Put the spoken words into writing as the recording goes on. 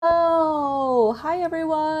Hi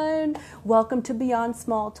everyone. Welcome to Beyond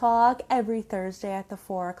Small Talk every Thursday at the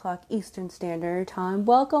 4 o'clock Eastern Standard Time.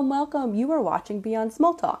 Welcome, welcome. You are watching Beyond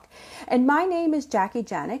Small Talk. And my name is Jackie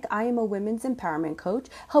Janik. I am a women's empowerment coach,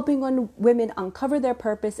 helping women uncover their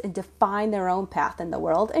purpose and define their own path in the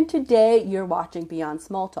world. And today you're watching Beyond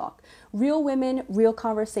Small Talk. Real women, real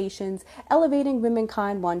conversations, elevating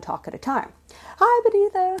womankind one talk at a time. Hi,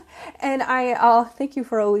 Benita. And I thank you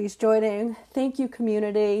for always joining. Thank you,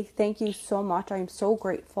 community. Thank you so much. I'm so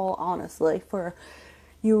grateful, honestly, for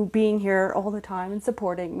you being here all the time and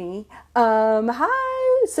supporting me.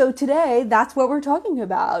 Hi. So today, that's what we're talking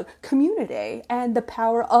about, community and the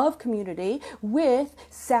power of community with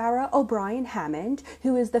Sarah O'Brien Hammond,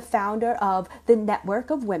 who is the founder of the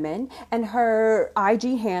Network of Women, and her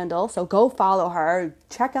IG handle, so go follow her,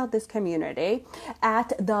 check out this community, at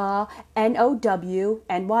the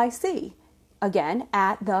NOWNYC. Again,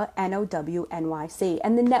 at the NOWNYC.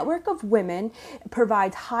 And the Network of Women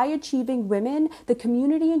provides high-achieving women the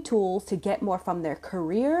community and tools to get more from their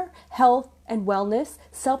career, health, and wellness,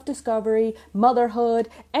 self-discovery, motherhood,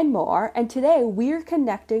 and more. And today we're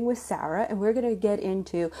connecting with Sarah, and we're going to get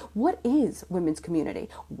into what is women's community?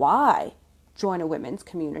 Why join a women's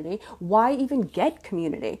community? Why even get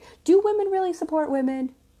community? Do women really support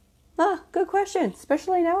women? Good question,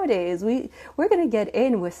 especially nowadays. We're going to get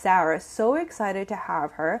in with Sarah. So excited to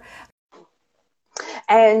have her.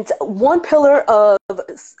 And one pillar of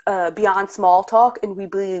Beyond Small Talk, and we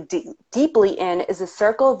believe deeply in, is a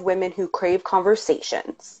circle of women who crave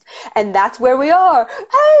conversations. And that's where we are.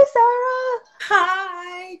 Hey, Sarah.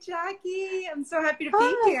 Hi, Jackie. I'm so happy to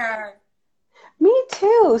be here. Me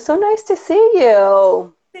too. So nice to see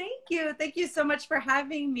you. Thank you. Thank you so much for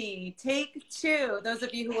having me. Take two. Those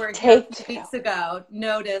of you who were here a few weeks ago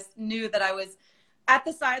knew that I was at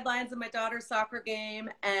the sidelines of my daughter's soccer game,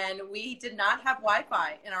 and we did not have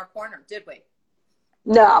Wi-Fi in our corner, did we?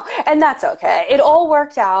 No, and that's okay. It all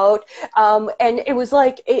worked out. And it was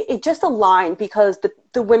like, it just aligned because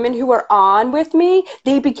the women who were on with me,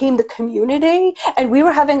 they became the community, and we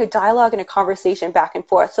were having a dialogue and a conversation back and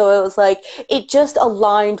forth. So it was like, it just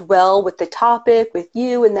aligned well with the topic, with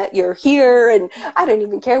you, and that you're here. And I don't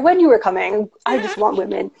even care when you were coming. I just want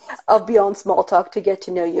women of Beyond Small Talk to get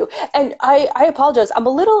to know you. And I apologize.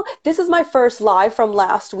 This is my first live from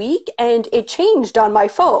last week, and it changed on my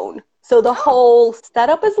phone. So the whole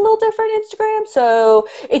setup is a little different in Instagram, so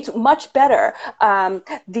it's much better.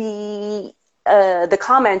 The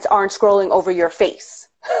comments aren't scrolling over your face.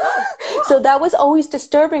 So that was always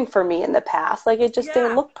disturbing for me in the past. Like, it just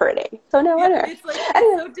didn't look pretty. So no wonder. It's like,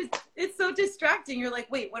 it's so distracting. You're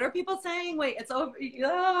like, wait, what are people saying? Wait, it's over.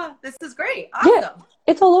 This is great. Awesome. Yeah,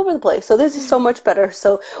 it's all over the place. So this is so much better.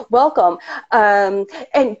 So welcome.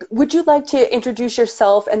 And would you like to introduce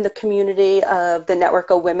yourself and the community of the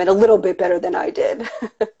Network of Women a little bit better than I did?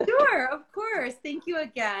 Sure, of course. Thank you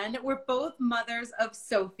again. We're both mothers of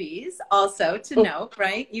Sophies, also to note,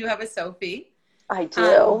 right? You have a Sophie. I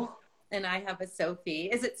do. And I have a Sophie.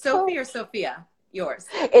 Is it Sophie or Sophia? Yours?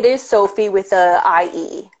 It is Sophie with a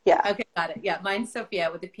I-E. Yeah. Okay, got it. Yeah, mine's Sophia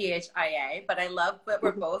with the P-H-I-A, but I love that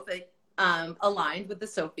we're both aligned with the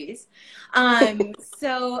Sophies.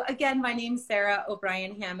 So again, my name's Sarah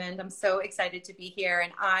O'Brien Hammond. I'm so excited to be here,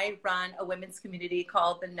 and I run a women's community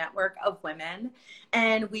called the Network of Women.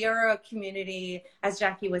 And we are a community, as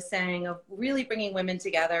Jackie was saying, of really bringing women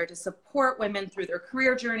together to support women through their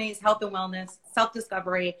career journeys, health and wellness,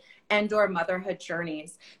 self-discovery, and or motherhood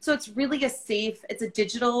journeys. So it's really it's a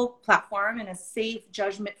digital platform and a safe,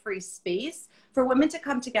 judgment-free space for women to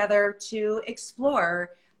come together to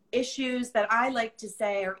explore issues that I like to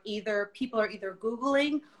say people are either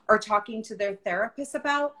Googling or talking to their therapists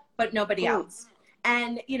about, but nobody else.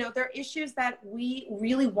 And, there are issues that we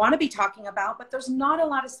really want to be talking about, but there's not a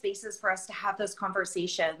lot of spaces for us to have those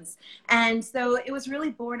conversations. And so it was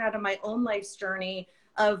really born out of my own life's journey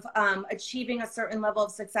of achieving a certain level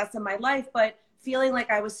of success in my life, but feeling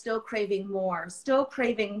like I was still craving more, still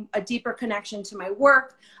craving a deeper connection to my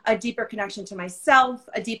work, a deeper connection to myself,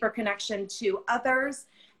 a deeper connection to others,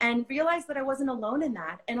 and realized that I wasn't alone in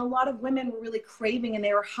that. And a lot of women were really craving, and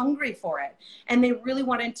they were hungry for it. And they really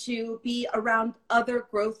wanted to be around other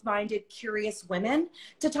growth-minded, curious women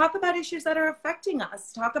to talk about issues that are affecting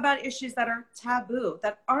us, talk about issues that are taboo,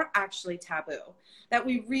 that aren't actually taboo, that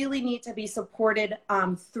we really need to be supported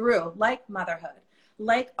through, like motherhood,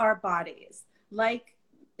 like our bodies, like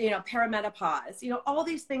perimenopause, all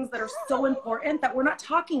these things that are so important that we're not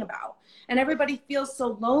talking about. And everybody feels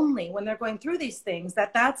so lonely when they're going through these things,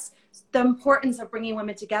 that's the importance of bringing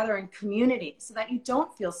women together in community so that you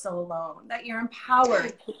don't feel so alone, that you're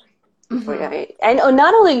empowered. Hmm. Right. And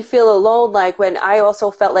not only feel alone, like when I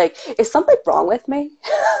also felt like, is something wrong with me?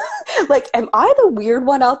 Like, am I the weird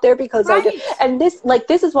one out there? Because I do. Right. And this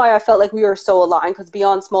is why I felt like we were so aligned, because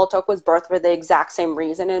Beyond Small Talk was birthed for the exact same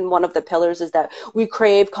reason. And one of the pillars is that we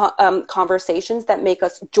crave conversations that make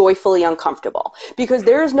us joyfully uncomfortable, because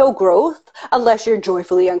there is no growth unless you're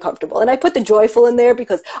joyfully uncomfortable. And I put the joyful in there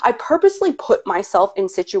because I purposely put myself in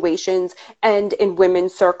situations and in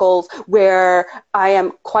women's circles where I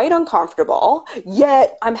am quite uncomfortable,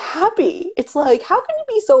 yet I'm happy. It's like, how can you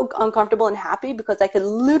be so uncomfortable and happy? Because I can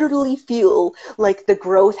literally feel like the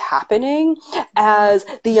growth happening as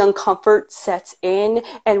the uncomfort sets in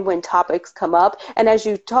and when topics come up. And as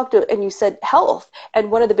you talked to, and you said health,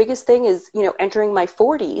 and one of the biggest thing is, entering my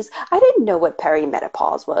 40s, I didn't know what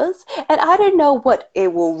perimenopause was, and I didn't know what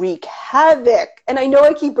it will wreak havoc. And I know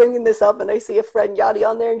I keep bringing this up, and I see a friend Yadi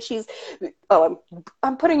on there, and she's, oh,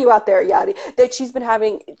 I'm putting you out there, Yadi, that she's been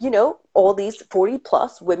having, all these 40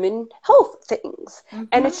 plus women health things. And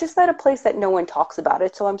Hmm. it's just at a place that no one talks about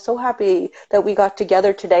it. So I'm so happy that we got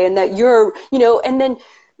together today, and that you're, and then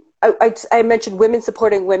I mentioned women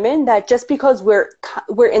supporting women, that just because we're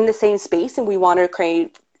in the same space and we want to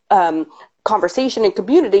create conversation and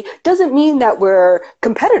community doesn't mean that we're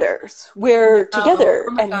competitors. No. We're Oh together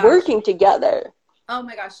my and gosh. working together. Oh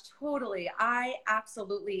my gosh, totally. I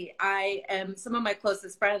am, some of my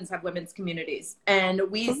closest friends have women's communities, and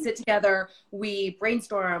we sit together, we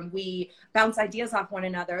brainstorm, we bounce ideas off one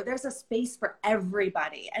another. There's a space for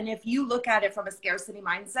everybody. And if you look at it from a scarcity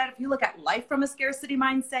mindset, if you look at life from a scarcity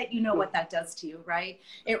mindset, you know what that does to you, right?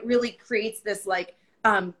 It really creates this like,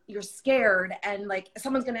 you're scared and like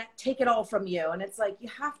someone's going to take it all from you. And it's like, you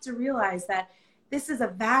have to realize that this is a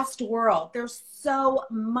vast world. There's so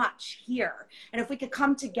much here. And if we could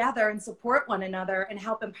come together and support one another and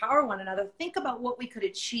help empower one another, think about what we could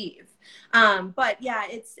achieve. But yeah,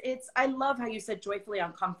 I love how you said joyfully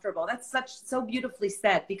uncomfortable. That's so beautifully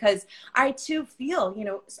said, because I too feel,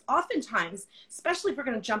 oftentimes, especially if we're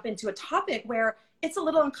going to jump into a topic where it's a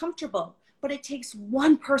little uncomfortable, but it takes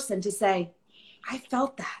one person to say, I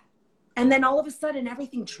felt that. And then all of a sudden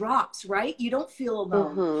everything drops, right? You don't feel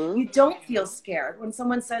alone. Mm-hmm. You don't feel scared when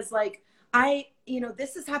someone says like,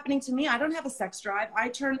 this is happening to me. I don't have a sex drive. I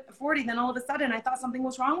turned 40. Then all of a sudden I thought something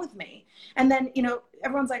was wrong with me. And then,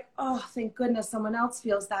 everyone's like, oh, thank goodness someone else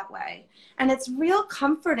feels that way. And it's real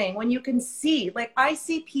comforting when you can see, like I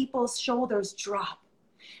see people's shoulders drop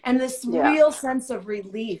and this Yeah. real sense of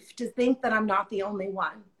relief to think that I'm not the only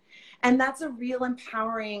one. And that's a real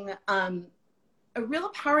empowering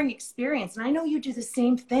experience. And I know you do the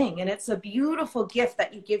same thing. And it's a beautiful gift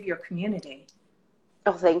that you give your community.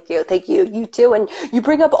 Oh, thank you. Thank you. You too. And you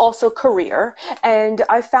bring up also career. And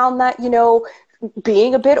I found that,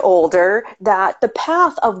 being a bit older, that the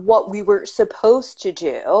path of what we were supposed to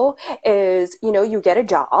do is, you get a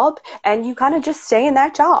job and you kind of just stay in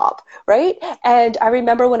that job, right? And I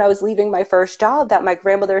remember when I was leaving my first job that my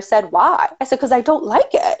grandmother said, why? I said, because I don't like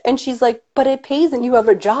it. And she's like, but it pays and you have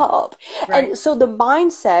a job. Right. And so the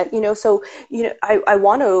mindset, I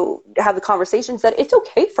want to have the conversations that it's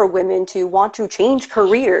okay for women to want to change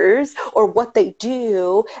careers or what they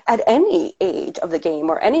do at any age of the game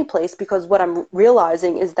or any place, because what I'm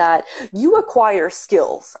realizing is that you acquire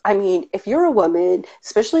skills. I mean, if you're a woman,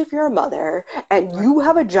 especially if you're a mother and Right. you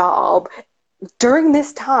have a job during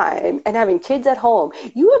this time and having kids at home,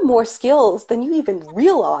 you have more skills than you even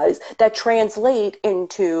realize that translate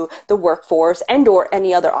into the workforce and or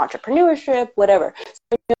any other entrepreneurship, whatever.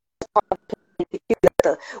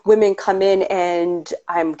 The women come in and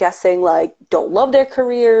I'm guessing like don't love their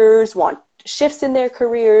careers, want shifts in their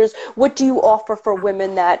careers. What do you offer for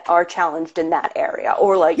women that are challenged in that area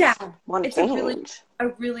or like Yeah, want to it's change? a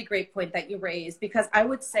really great point that you raised, because I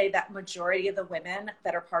would say that majority of the women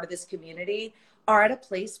that are part of this community are at a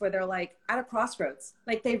place where they're like at a crossroads.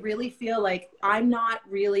 Like they really feel like I'm not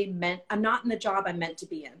in the job I'm meant to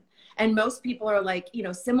be in. And most people are like,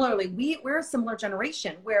 similarly, we're a similar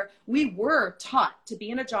generation where we were taught to be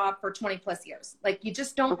in a job for 20 plus years. Like you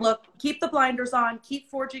just don't look, keep the blinders on, keep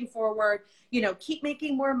forging forward, keep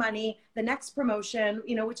making more money, the next promotion,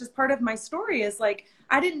 which is part of my story is like,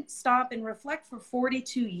 I didn't stop and reflect for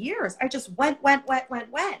 42 years. I just went.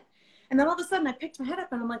 And then all of a sudden I picked my head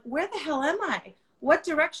up and I'm like, where the hell am I? What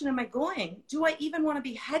direction am I going? Do I even want to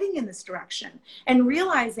be heading in this direction? And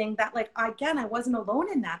realizing that, like, again, I wasn't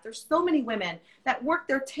alone in that. There's so many women that work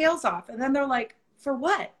their tails off. And then they're like, for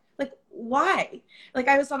what? Like, why? Like,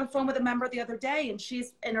 I was on the phone with a member the other day and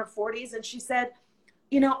she's in her 40s and she said,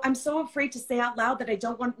 I'm so afraid to say out loud that I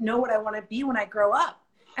don't know what I want to be when I grow up.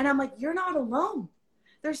 And I'm like, you're not alone.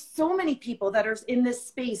 there's so many people that are in this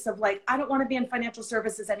space of like, I don't want to be in financial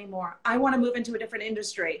services anymore. I want to move into a different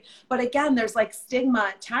industry. But again, there's like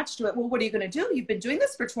stigma attached to it. Well, what are you going to do? You've been doing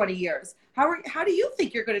this for 20 years. How do you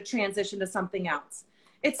think you're going to transition to something else?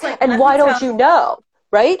 It's like, and why don't you know?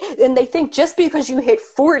 Right? And they think just because you hit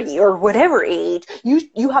 40 or whatever age,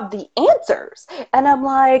 you have the answers. And I'm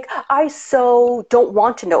like, I so don't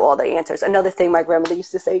want to know all the answers. Another thing my grandmother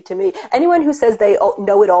used to say to me, anyone who says they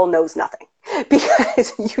know it all knows nothing.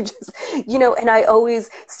 Because you just, and I always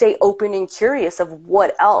stay open and curious of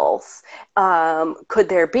what else could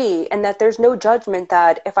there be, and that there's no judgment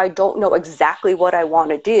that if I don't know exactly what I want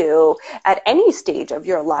to do at any stage of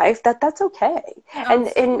your life, that's okay.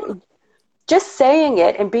 And just saying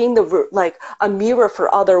it and being a mirror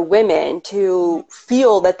for other women to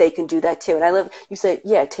feel that they can do that too. And you say,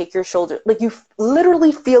 yeah, take your shoulder, like you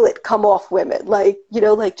literally feel it come off women,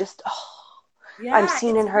 just, yeah, I'm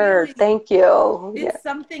seen and heard. Really, thank you. It's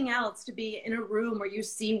something else to be in a room where you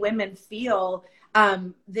see women feel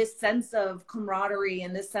this sense of camaraderie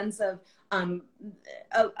and this sense of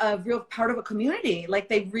a real part of a community. Like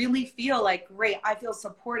they really feel like, great, I feel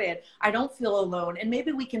supported. I don't feel alone. And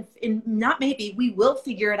maybe we will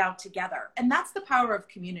figure it out together. And that's the power of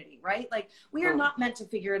community, right? Like we are not meant to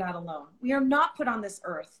figure it out alone. We are not put on this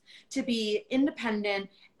earth to be independent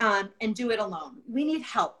and do it alone. We need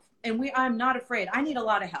help. And I'm not afraid. I need a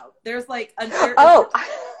lot of help. There's like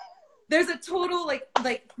there's a total like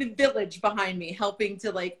village behind me helping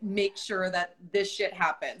to like make sure that this shit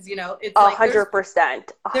happens. It's 100%,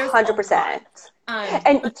 100%.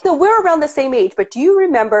 And so we're around the same age, but do you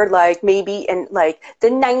remember like maybe in like the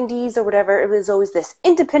 90s or whatever, it was always this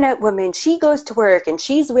independent woman. She goes to work and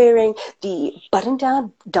she's wearing the button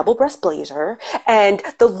down double breast blazer and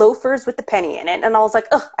the loafers with the penny in it. And I was like,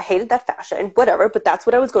 oh, I hated that fashion, whatever. But that's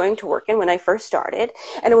what I was going to work in when I first started.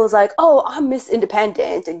 And it was like, oh, I'm Miss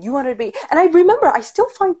Independent and you want to be. And I remember I still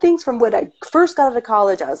find things from when I first got out of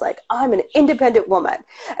college. I was like, I'm an independent woman.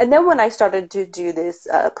 And then when I started to do this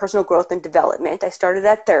personal growth and development, I started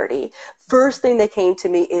at 30. First thing that came to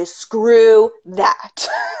me is screw that.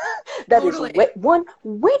 That totally. Is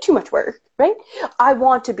way too much work, right? I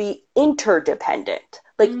want to be interdependent,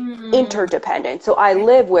 interdependent. So I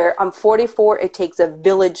live where I'm 44. It takes a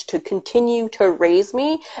village to continue to raise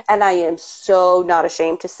me. And I am so not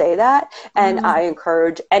ashamed to say that. And I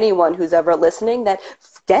encourage anyone who's ever listening that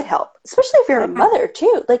get help, especially if you're a mother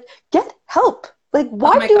too, like get help. Like,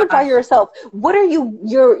 why do it by yourself? What are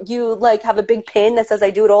you like have a big pin that says I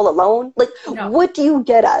do it all alone? Like, What do you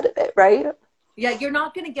get out of it, right? Yeah, you're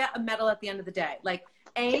not going to get a medal at the end of the day. Like,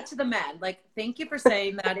 to the men. Like, thank you for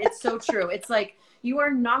saying that. It's so true. It's like, you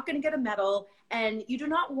are not going to get a medal, and you do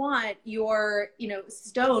not want your,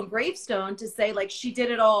 gravestone to say like, she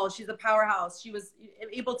did it all. She's a powerhouse. She was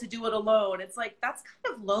able to do it alone. It's like, that's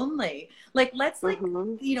kind of lonely. Like, let's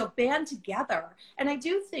band together. And I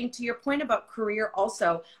do think, to your point about career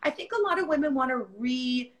also, I think a lot of women want to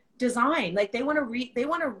redesign, like they want to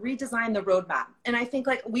redesign the roadmap. And I think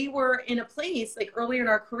like we were in a place like earlier in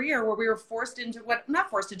our career where we were not forced into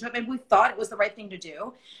it, maybe we thought it was the right thing to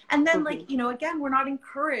do. And then again, we're not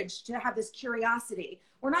encouraged to have this curiosity.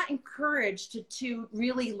 We're not encouraged to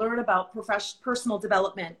really learn about personal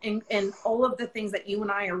development and all of the things that you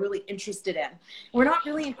and I are really interested in. We're not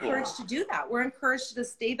really encouraged to do that. We're encouraged to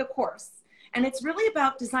stay the course. And it's really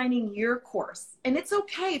about designing your course. And it's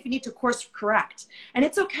okay if you need to course correct. And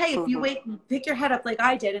it's okay if you pick your head up like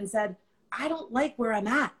I did and said, I don't like where I'm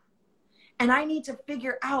at. And I need to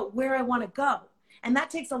figure out where I want to go. And that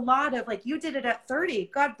takes a lot of, like, you did it at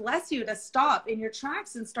 30. God bless you to stop in your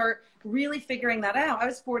tracks and start really figuring that out. I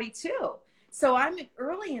was 42. So I'm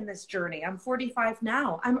early in this journey. I'm 45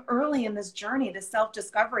 now. I'm early in this journey, this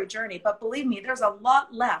self-discovery journey. But believe me, there's a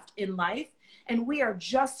lot left in life. And we are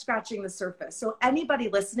just scratching the surface. So anybody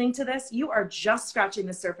listening to this, you are just scratching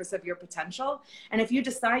the surface of your potential. And if you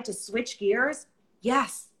decide to switch gears,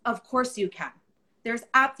 yes, of course you can. There's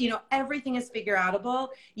everything is figure outable.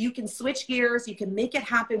 You can switch gears. You can make it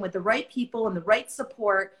happen with the right people and the right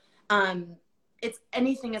support.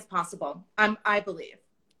 Anything is possible. I believe.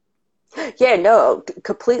 Yeah, no,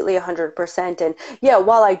 completely 100%. And yeah,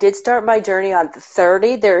 while I did start my journey on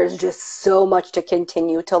 30, there is just so much to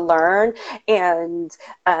continue to learn. And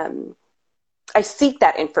I seek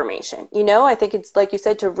that information. I think it's like you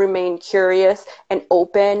said, to remain curious and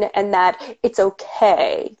open, and that it's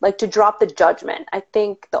okay, like to drop the judgment. I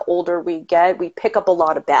think the older we get, we pick up a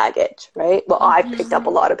lot of baggage, right? Well, I picked up a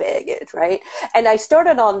lot of baggage, right? And I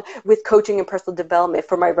started on with coaching and personal development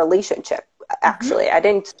for my relationship. Actually, I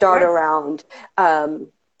didn't start around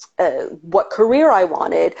what career I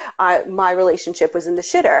wanted, my relationship was in the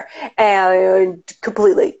shitter and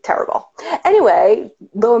completely terrible. Anyway,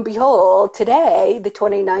 lo and behold, today, the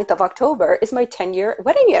 29th of October, is my 10-year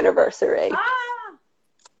wedding anniversary.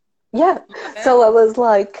 Yeah. So I was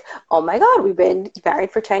like, oh my God, we've been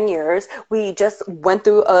married for 10 years. We just went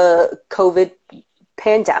through a COVID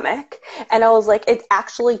pandemic. And I was like, it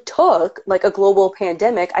actually took like a global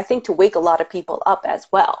pandemic, I think, to wake a lot of people up as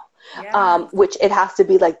well. Yeah. Which it has to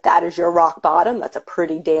be like, that is your rock bottom. That's a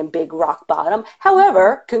pretty damn big rock bottom.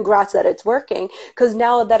 However, congrats that it's working, because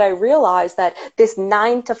now that I realize that this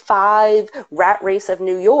 9 to 5 rat race of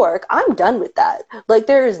New York, I'm done with that. Like,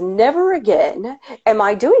 there is never again am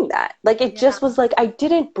I doing that. Like, it just was like, I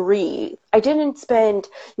didn't breathe. I didn't spend,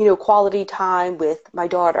 quality time with my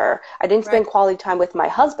daughter. I didn't spend quality time with my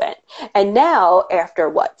husband. And now,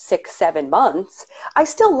 after 6, 7 months, I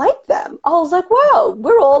still like them. I was like, wow,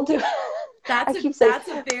 we're all doing. That's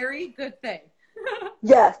a very good thing.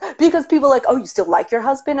 Yes, because people are like, oh, you still like your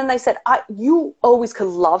husband? And I said, you always could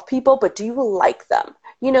love people, but do you like them?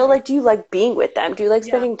 Like, do you like being with them? Do you like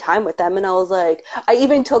spending time with them? And I was like, I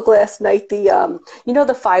even took last night the,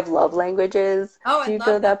 the 5 love languages. Oh, do you love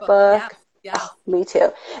know that book? Yeah. Oh, me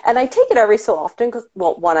too. And I take it every so often because,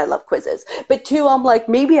 well, 1, I love quizzes, but 2, I'm like,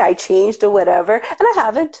 maybe I changed or whatever. And I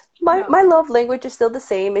haven't. My love language is still the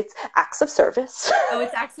same. It's acts of service. Oh,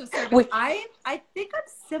 it's acts of service. I think I'm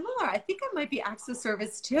similar. I think I might be acts of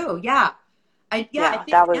service too. Yeah. I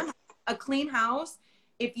think a clean house.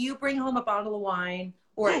 If you bring home a bottle of wine,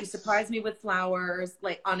 or if you surprise me with flowers,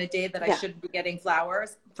 like on a day that I shouldn't be getting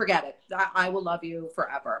flowers, forget it. I will love you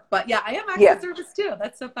forever. But yeah, I am acts of service too.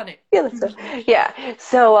 That's so funny. Yeah.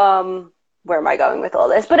 So, where am I going with all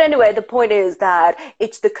this? But anyway, the point is that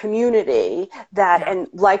it's the community that and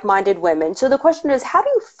like-minded women. So the question is, how do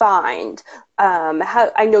you find,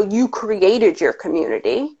 how I know you created your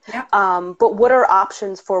community, but what are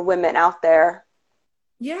options for women out there?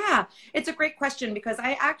 Yeah, it's a great question, because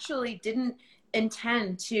I actually didn't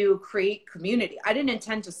intend to create community. I didn't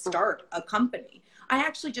intend to start a company. I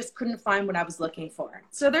actually just couldn't find what I was looking for.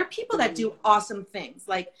 So there are people that do awesome things.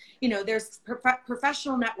 Like, there's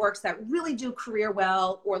professional networks that really do career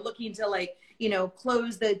well, or looking to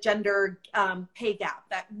close the gender pay gap,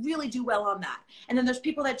 that really do well on that. And then there's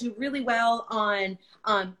people that do really well on,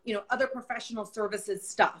 other professional services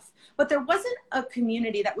stuff. But there wasn't a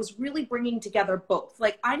community that was really bringing together both.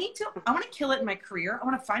 Like, I want to kill it in my career. I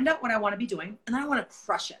want to find out what I want to be doing, and then I want to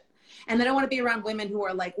crush it. And then I want to be around women who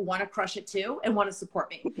are like, want to crush it too and want to support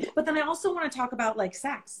me. But then I also want to talk about like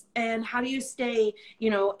sex and how do you stay,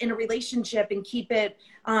 in a relationship and keep it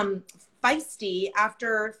feisty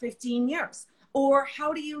after 15 years? Or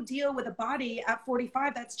how do you deal with a body at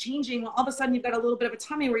 45 that's changing? All of a sudden you've got a little bit of a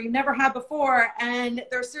tummy where you never had before. And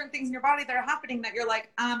there are certain things in your body that are happening that you're like,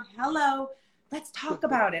 hello, let's talk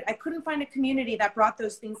about it. I couldn't find a community that brought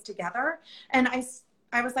those things together. And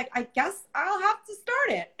I was like, I guess I'll have to start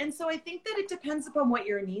it. And so I think that it depends upon what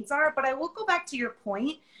your needs are, but I will go back to your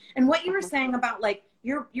point and what you were saying about like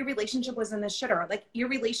your relationship was in the shitter, like your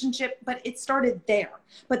relationship, but it started there.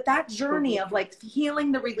 But that journey of like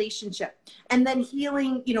healing the relationship and then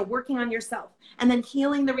healing, working on yourself and then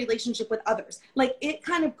healing the relationship with others, like it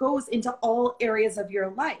kind of goes into all areas of your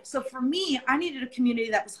life. So for me, I needed a community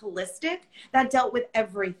that was holistic, that dealt with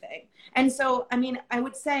everything. And so, I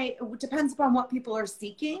would say it depends upon what people are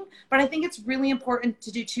seeking, but I think it's really important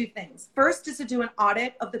to do 2 things. First is to do an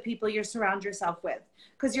audit of the people you surround yourself with,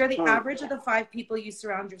 because you're the average of the 5 people you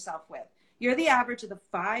surround yourself with. You're the average of the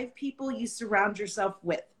 5 people you surround yourself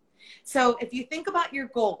with. So if you think about your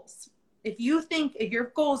goals, if your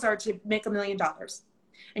goals are to make $1 million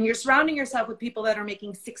and you're surrounding yourself with people that are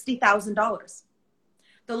making $60,000,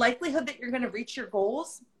 the likelihood that you're going to reach your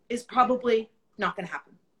goals is probably not going to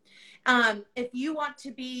happen. If you want to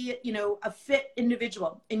be, a fit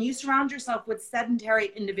individual and you surround yourself with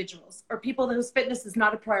sedentary individuals or people whose fitness is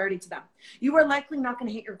not a priority to them, you are likely not going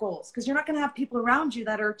to hit your goals because you're not going to have people around you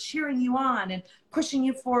that are cheering you on and pushing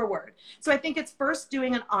you forward. So I think it's first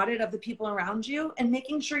doing an audit of the people around you and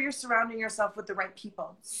making sure you're surrounding yourself with the right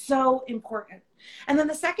people. So important. And then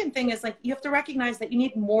the second thing is like, you have to recognize that you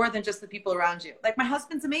need more than just the people around you. Like my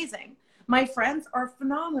husband's amazing. My friends are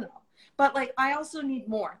phenomenal. But like, I also need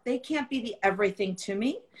more. They can't be the everything to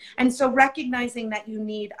me. And so recognizing that you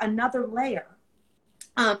need another layer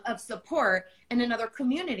of support and another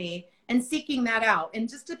community and seeking that out. And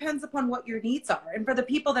just depends upon what your needs are. And for the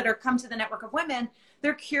people that are come to the Network of Women,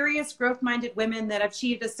 they're curious, growth-minded women that have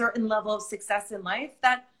achieved a certain level of success in life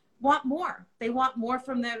that want more. They want more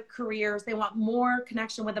from their careers. They want more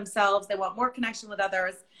connection with themselves. They want more connection with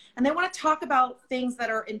others. And they want to talk about things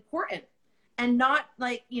that are important. and not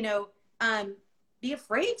like, be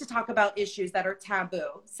afraid to talk about issues that are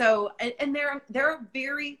taboo. So, and they're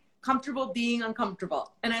very comfortable being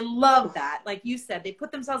uncomfortable. And I love that. Like you said, they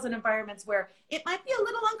put themselves in environments where it might be a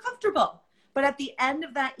little uncomfortable, but at the end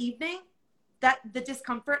of that evening, that the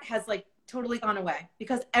discomfort has like totally gone away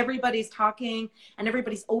because everybody's talking and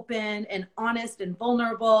everybody's open and honest and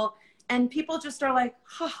vulnerable. And people just are like,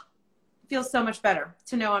 it feels so much better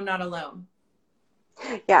to know I'm not alone.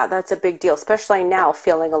 Yeah, that's a big deal, especially now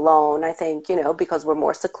feeling alone. I think, because we're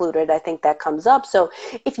more secluded, I think that comes up. So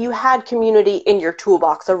if you had community in your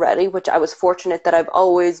toolbox already, which I was fortunate that I've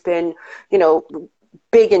always been,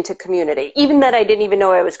 big into community, even that I didn't even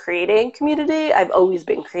know I was creating community, I've always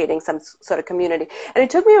been creating some sort of community. And it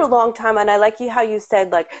took me a long time. And I like how you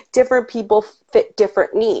said, like, different people fit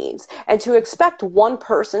different needs. And to expect one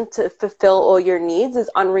person to fulfill all your needs is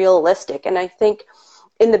unrealistic. And I think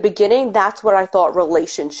in the beginning, that's what I thought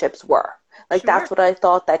relationships were. Like, that's what I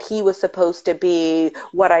thought, that he was supposed to be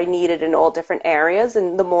what I needed in all different areas.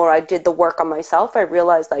 And the more I did the work on myself, I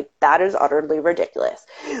realized, like, that is utterly ridiculous.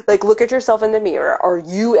 Like, look at yourself in the mirror. Are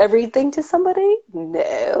you everything to somebody?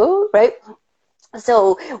 No, right?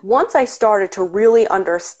 So once I started to really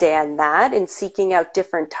understand that and seeking out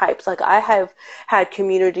different types, like I have had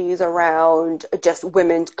communities around just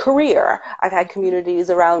women's career. I've had communities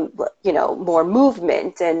around, more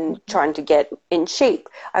movement and trying to get in shape.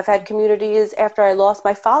 I've had communities after I lost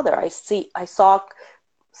my father. Sought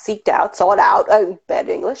out, bad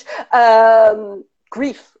English,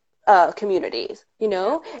 grief communities,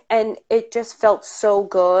 and it just felt so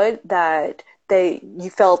good that you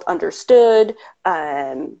felt understood,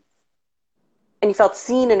 and you felt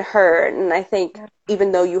seen and heard. And I think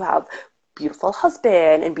even though you have beautiful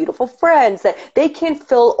husband and beautiful friends, that they can't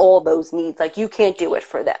fill all those needs. Like, you can't do it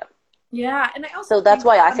for them. Yeah. And I also so that's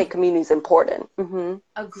why I think community is important. Mm-hmm.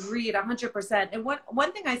 Agreed, 100%. And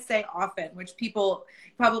one thing I say often, which people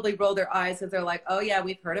probably roll their eyes as they're like, oh yeah,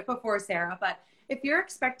 we've heard it before, Sarah, but if you're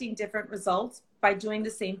expecting different results by doing the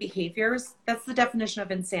same behaviors, that's the definition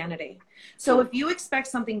of insanity. So if you expect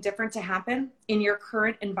something different to happen in your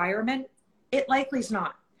current environment, it likely is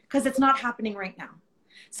not, because it's not happening right now.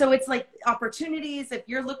 So it's like opportunities. If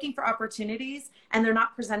you're looking for opportunities and they're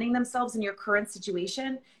not presenting themselves in your current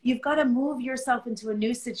situation, you've got to move yourself into a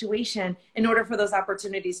new situation in order for those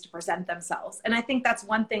opportunities to present themselves. And I think that's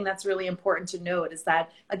one thing that's really important to note, is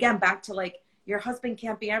that, again, back to like, your husband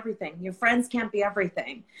can't be everything. Your friends can't be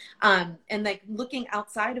everything. And like looking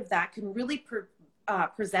outside of that can really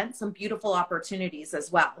present some beautiful opportunities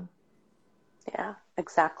as well. Yeah,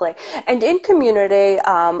 exactly. And in community,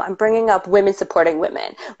 I'm bringing up women supporting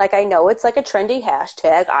women. Like, I know it's like a trendy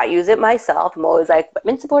hashtag. I use it myself. I'm always like,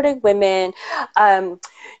 women supporting women. I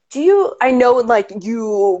know like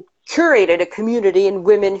you curated a community, and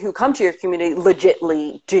women who come to your community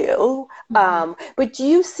legitly do. Mm-hmm. But do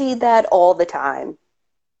you see that all the time?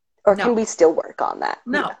 Or can we still work on that?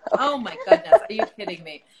 No. Okay. Oh my goodness. Are you kidding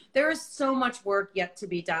me? There is so much work yet to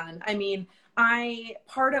be done. I mean,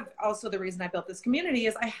 part of also the reason I built this community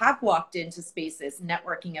is I have walked into spaces,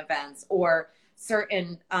 networking events, or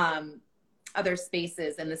certain other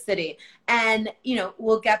spaces in the city, and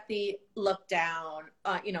we'll get the look down,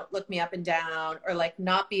 look me up and down, or like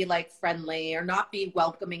not be like friendly or not be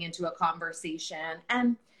welcoming into a conversation.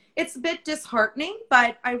 And it's a bit disheartening,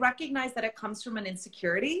 but I recognize that it comes from an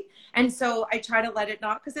insecurity. And so I try to let it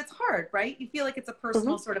not, because it's hard, right? You feel like it's a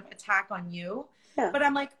personal sort of attack on you. Yeah. But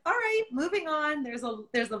I'm like, all right, moving on. There's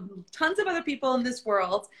tons of other people in this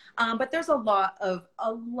world, but there's a lot of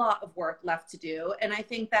work left to do. And I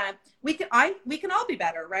think that we can all be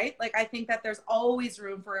better, right? Like, I think that there's always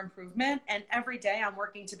room for improvement, and every day I'm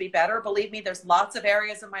working to be better. Believe me, there's lots of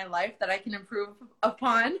areas of my life that I can improve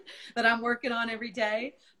upon, that I'm working on every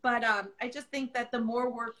day. But I just think that the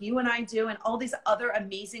more work you and I do, and all these other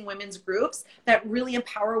amazing women's groups that really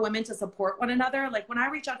empower women to support one another, like when I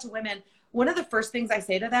reach out to women, one of the first things I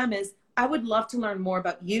say to them is, I would love to learn more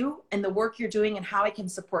about you and the work you're doing and how I can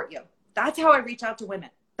support you. That's how I reach out to women.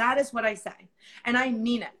 That is what I say. And I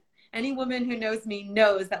mean it. Any woman who knows me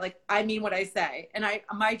knows that, like, I mean what I say. And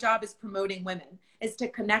my job is promoting women, is to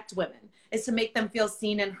connect women, is to make them feel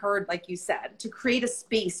seen and heard, like you said, to create a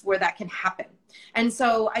space where that can happen. And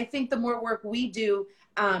so I think the more work we do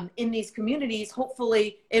in these communities,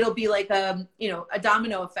 hopefully it'll be like a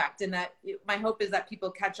domino effect, and that my hope is that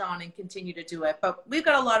people catch on and continue to do it. But we've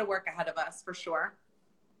got a lot of work ahead of us, for sure.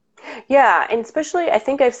 Yeah, and especially I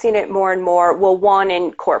think I've seen it more and more. Well, one,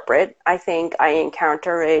 in corporate, I think I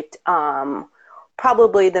encounter it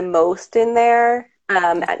probably the most in there.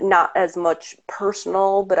 not as much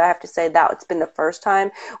personal, but I have to say that it's been the first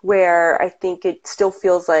time where I think it still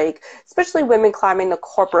feels like, especially women climbing the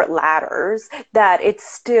corporate ladders, that it's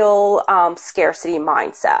still scarcity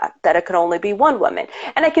mindset, that it could only be one woman.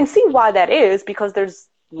 And I can see why that is, because there's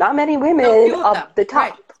not many women up the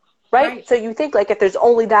top. Right? So you think, like, if there's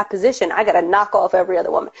only that position, I got to knock off every other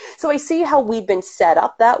woman. So I see how we've been set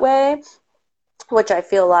up that way, which I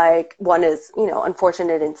feel like one is, you know,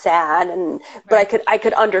 unfortunate and sad, but I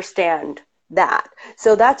could understand that.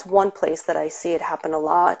 So that's one place that I see it happen a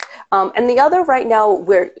lot. And the other right now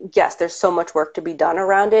where, yes, there's so much work to be done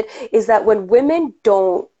around it, is that when women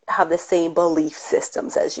don't have the same belief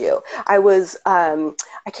systems as you. I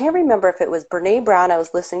can't remember if it was Brene Brown. I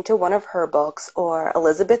was listening to one of her books, or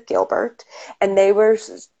Elizabeth Gilbert, and they were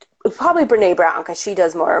probably Brene Brown, because she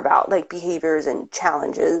does more about like behaviors and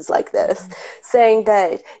challenges like this, saying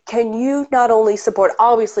that, can you not only support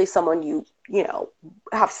obviously someone you know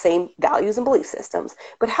have same values and belief systems,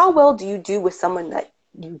 but how well do you do with someone that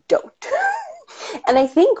you don't? And I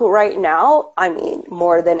think right now, I mean,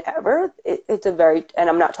 more than ever, it's a very, and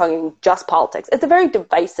I'm not talking just politics, it's a very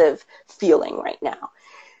divisive feeling right now.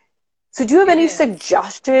 So do you have any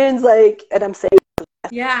suggestions, like, and I'm saying,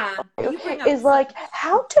 yeah, is like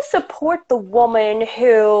how to support the woman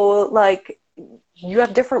who, like, you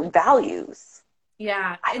have different values?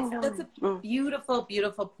 Yeah, that's a beautiful,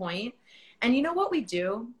 beautiful point. And you know what we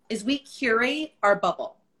do is we curate our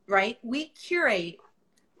bubble, right? We curate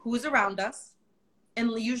who's around us. And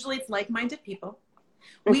usually it's like-minded people.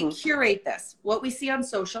 We curate this, what we see on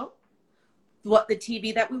social, what the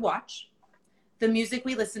TV that we watch, the music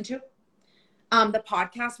we listen to, the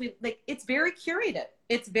podcast we like. It's very curated.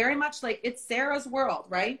 It's very much like it's Sarah's world,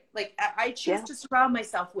 right? Like I choose to surround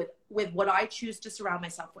myself with what I choose to surround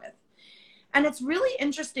myself with. And it's really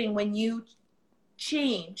interesting when you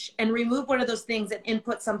change and remove one of those things and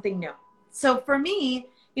input something new. So for me,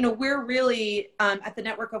 you know, we're really at the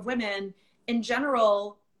Network of Women in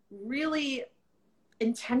general, really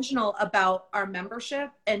intentional about our membership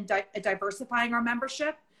and diversifying our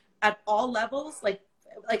membership at all levels. Like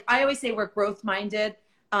I always say, we're growth-minded,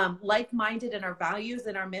 like-minded in our values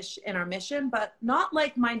and our mission, but not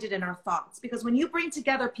like-minded in our thoughts. Because when you bring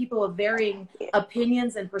together people of varying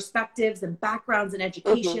opinions and perspectives and backgrounds and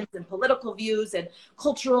educations and political views and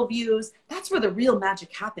cultural views, that's where the real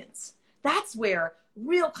magic happens. That's where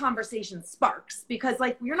real conversation sparks, because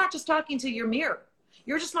like you're not just talking to your mirror,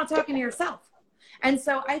 you're just not talking to yourself. And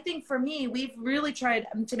so I think for me, we've really tried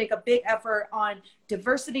to make a big effort on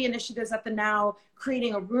diversity initiatives at the Now,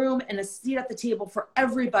 creating a room and a seat at the table for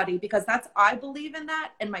everybody, because I believe in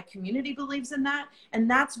that, and my community believes in that, and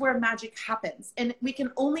that's where magic happens. And we can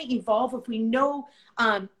only evolve if we know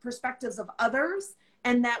perspectives of others,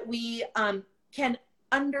 and that we can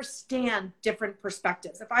understand different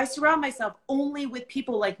perspectives. If I surround myself only with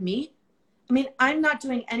people like me, I mean, I'm not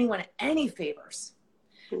doing anyone any favors.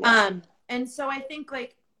 And so I think,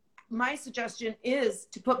 like, my suggestion is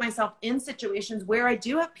to put myself in situations where I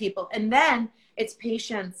do have people, and then it's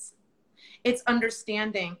patience, it's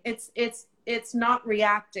understanding, it's not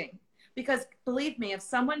reacting. Because believe me, if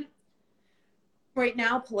someone right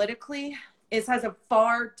now politically has a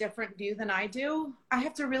far different view than I do, I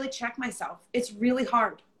have to really check myself. It's really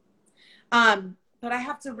hard. But I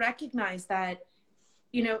have to recognize that,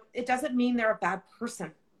 you know, it doesn't mean they're a bad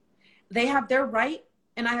person. They have their right,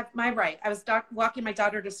 and I have my right. I was walking my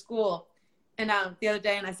daughter to school and the other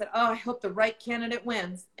day, and I said, oh, I hope the right candidate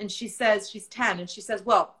wins. And she says, she's 10, and she says,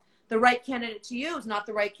 well, the right candidate to you is not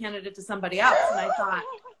the right candidate to somebody else. And I thought,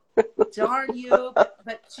 darn you,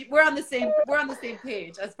 but we're on the same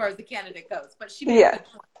page as far as the candidate goes. But she made a good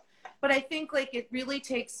point. But I think, like, it really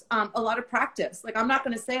takes a lot of practice. Like, I'm not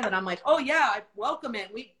going to say that I'm like, oh yeah, I welcome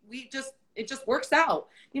it. It just works out.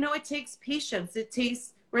 You know, it takes patience. It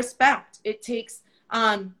takes respect. It takes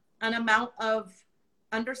an amount of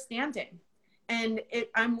understanding, and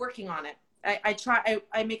I'm working on it.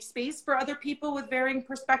 I make space for other people with varying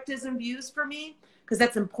perspectives and views for me, because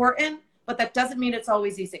that's important. But that doesn't mean it's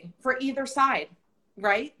always easy for either side,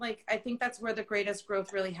 right? Like, I think that's where the greatest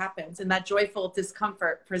growth really happens, and that joyful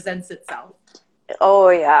discomfort presents itself. Oh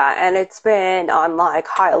yeah, and it's been on like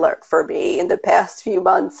high alert for me in the past few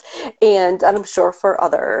months, and I'm sure for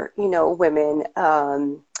other, you know, women.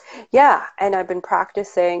 Yeah, and I've been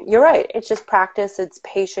practicing. You're right. It's just practice. It's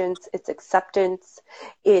patience. It's acceptance.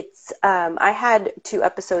 It's I had 2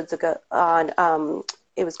 episodes ago on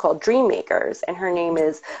it was called Dream Makers, and her name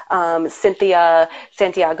is Cynthia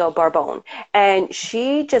Santiago Barbone. And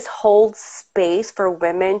she just holds space for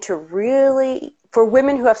women for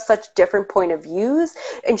women who have such different point of views.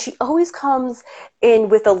 And she always comes in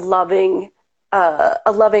with a loving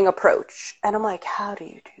a loving approach. And I'm like, how do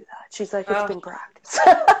you do that? She's like, it's been practice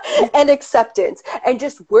and acceptance and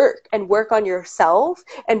just work on yourself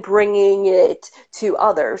and bringing it to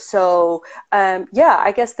others. So, yeah,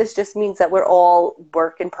 I guess this just means that we're all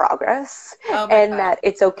work in progress and that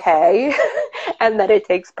it's okay and that it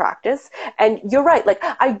takes practice. And you're right. Like,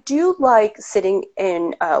 I do like sitting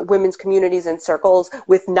in women's communities and circles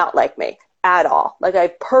with not like me at all. Like, I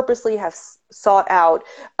purposely have sought out,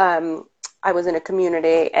 I was in a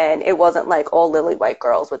community and it wasn't like all lily white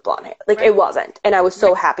girls with blonde hair. Like, it wasn't. And I was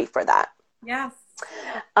so happy for that. Yes.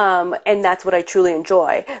 And that's what I truly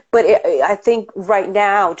enjoy. But I think right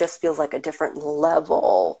now just feels like a different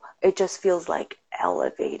level. It just feels like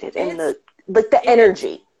elevated in the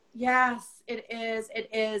energy. Yes, it is. It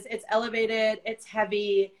is. It's elevated. It's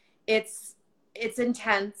heavy. It's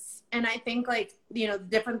intense. And I think, like, you know, the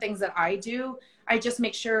different things that I do, I just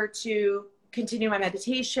make sure to continue my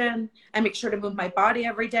meditation. I make sure to move my body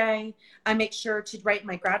every day. I make sure to write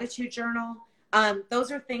my gratitude journal.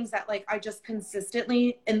 Those are things that, like, I just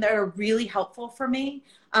consistently, and they're really helpful for me,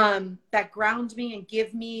 that ground me and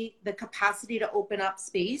give me the capacity to open up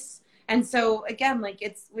space. And so, again, like,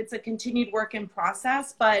 it's a continued work in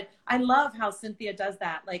process, but I love how Cynthia does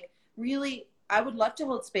that. Like, really, I would love to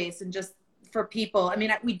hold space and just for people. I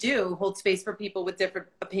mean, we do hold space for people with different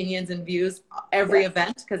opinions and views every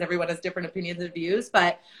event, because everyone has different opinions and views.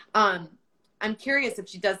 But I'm curious if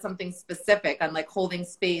she does something specific on, like, holding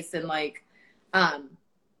space and, like,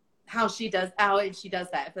 how she does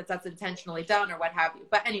that, if that's intentionally done or what have you.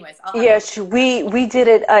 But anyways, we did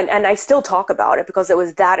it, and I still talk about it because it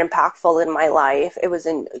was that impactful in my life. It was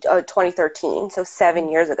in 2013, so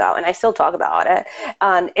 7 years ago, and I still talk about it.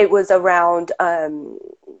 It was around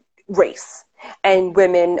race and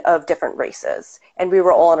women of different races, and we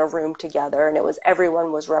were all in a room together, and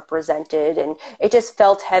everyone was represented, and it just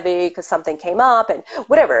felt heavy because something came up and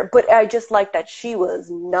whatever. But I just liked that she was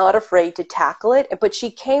not afraid to tackle it, but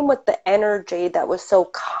she came with the energy that was so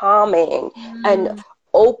calming and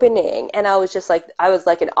opening, and I was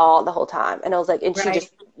like in awe the whole time, and I was like, and she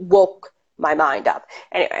just woke my mind up.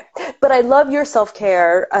 Anyway, but I love your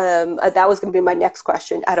self-care. That was going to be my next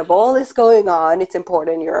question. Out of all this going on, it's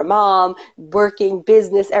important. You're a mom, working,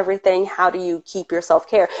 business, everything. How do you keep your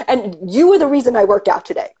self-care? And you were the reason I worked out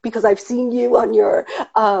today, because I've seen you on your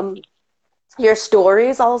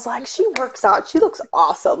stories. I was like, she works out. She looks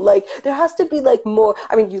awesome. Like, there has to be, like, more.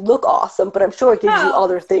 I mean, you look awesome, but I'm sure it gives you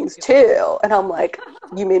other things too. And I'm like,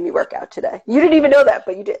 you made me work out today. You didn't even know that,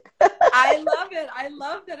 but you did. I love it. I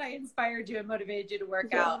love that I inspired you and motivated you to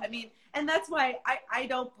work out. I mean, and that's why I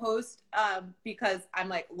don't post because I'm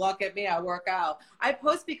like, look at me, I work out. I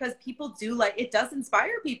post because people do, like, it does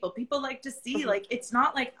inspire people. People like to see, like, it's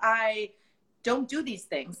not like I don't do these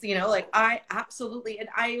things, you know, like, I absolutely, and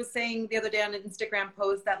I was saying the other day on an Instagram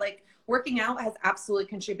post that, like, working out has absolutely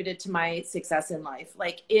contributed to my success in life.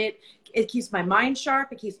 Like, it keeps my mind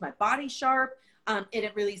sharp. It keeps my body sharp.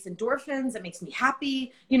 It releases endorphins. It makes me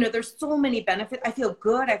happy. You know, there's so many benefits. I feel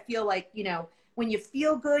good. I feel like, you know, when you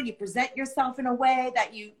feel good, you present yourself in a way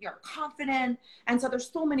that you're confident. And so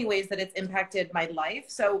there's so many ways that it's impacted my life.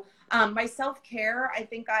 So my self-care, I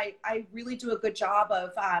think I really do a good job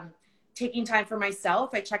of taking time for myself.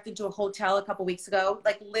 I checked into a hotel a couple weeks ago,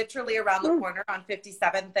 like, literally around the corner on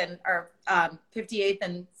 57th and 58th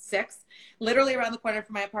and 6th, literally around the corner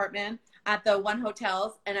from my apartment at the One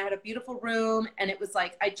Hotels. And I had a beautiful room, and it was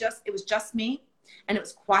like, it was just me, and it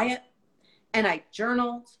was quiet, and I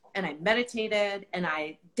journaled, and I meditated, and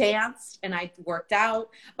I danced, and I worked out.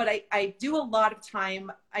 But I do a lot of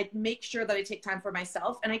time. I make sure that I take time for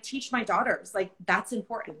myself, and I teach my daughters, like, that's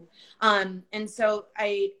important. And so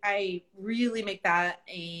I really make that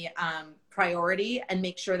a priority, and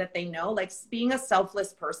make sure that they know, like, being a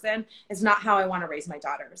selfless person is not how I want to raise my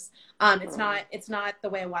daughters. It's not the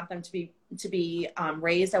way I want them to be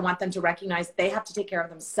raised. I want them to recognize they have to take care of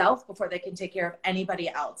themselves before they can take care of anybody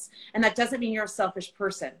else. And that doesn't mean you're a selfish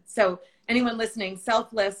person. So anyone listening,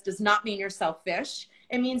 selfless does not mean you're selfish.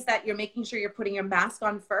 It means that you're making sure you're putting your mask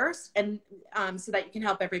on first, and so that you can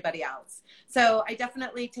help everybody else. So I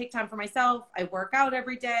definitely take time for myself. I work out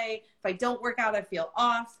every day. If I don't work out, I feel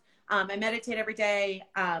off. I meditate every day.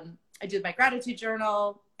 I do my gratitude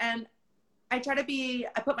journal, and I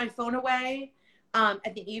put my phone away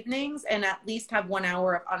at the evenings, and at least have 1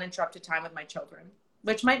 hour of uninterrupted time with my children,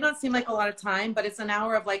 which might not seem like a lot of time, but it's an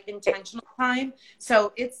hour of, like, intentional time.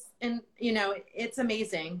 So it's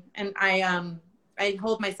amazing. And I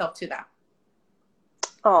hold myself to that.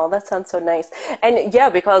 Oh, that sounds so nice. And yeah,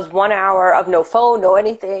 because 1 hour of no phone, no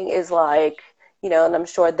anything is like, and I'm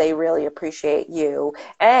sure they really appreciate you.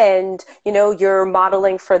 And, you're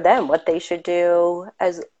modeling for them what they should do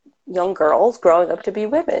as young girls growing up to be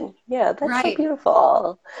women. Yeah, that's so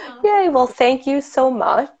beautiful. Yay. Well, thank you so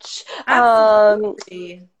much.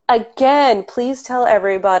 Absolutely. Again, please tell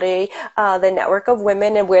everybody the Network of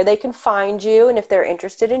Women and where they can find you, and if they're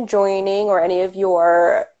interested in joining or any of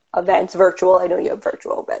your events, virtual. I know you have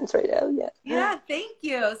virtual events right now. Yeah, thank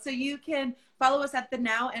you. So you can follow us at The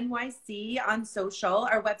Now NYC on social.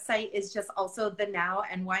 Our website is just also The Now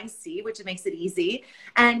NYC, which makes it easy.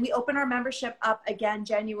 And we open our membership up again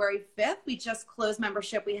January 5th. We just closed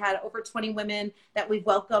membership. We had over 20 women that we've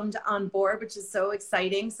welcomed on board, which is so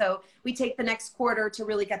exciting. So we take the next quarter to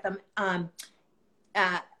really get them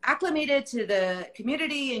acclimated to the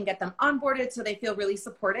community and get them onboarded so they feel really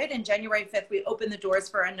supported. And January 5th, we open the doors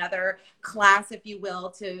for another class, if you will,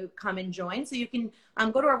 to come and join. So you can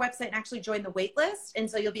go to our website and actually join the wait list. And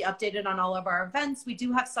so you'll be updated on all of our events. We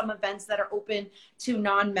do have some events that are open to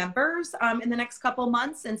non-members in the next couple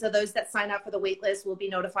months. And so those that sign up for the wait list will be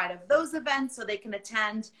notified of those events so they can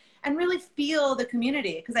attend and really feel the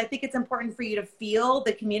community. Because I think it's important for you to feel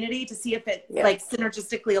the community to see if it like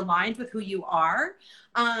synergistically aligned with who you are.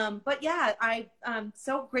 But yeah, I'm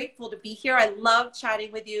so grateful to be here. I love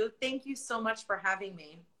chatting with you. Thank you so much for having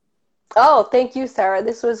me. Oh, thank you, Sarah.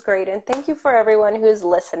 This was great. And thank you for everyone who's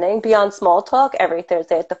listening. Beyond Small Talk every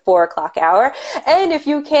Thursday at the 4 o'clock hour. And if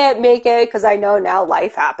you can't make it, because I know now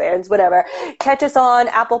life happens, whatever, catch us on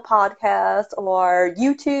Apple Podcasts or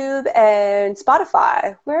YouTube and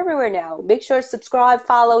Spotify. We're everywhere now. Make sure to subscribe,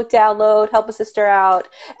 follow, download, help a sister out.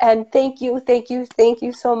 And thank you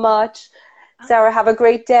so much. Sarah, have a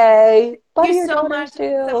great day. Bye to your daughters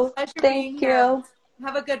too. Thank you.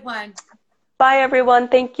 Have a good one. Bye, everyone.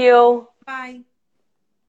 Thank you. Bye.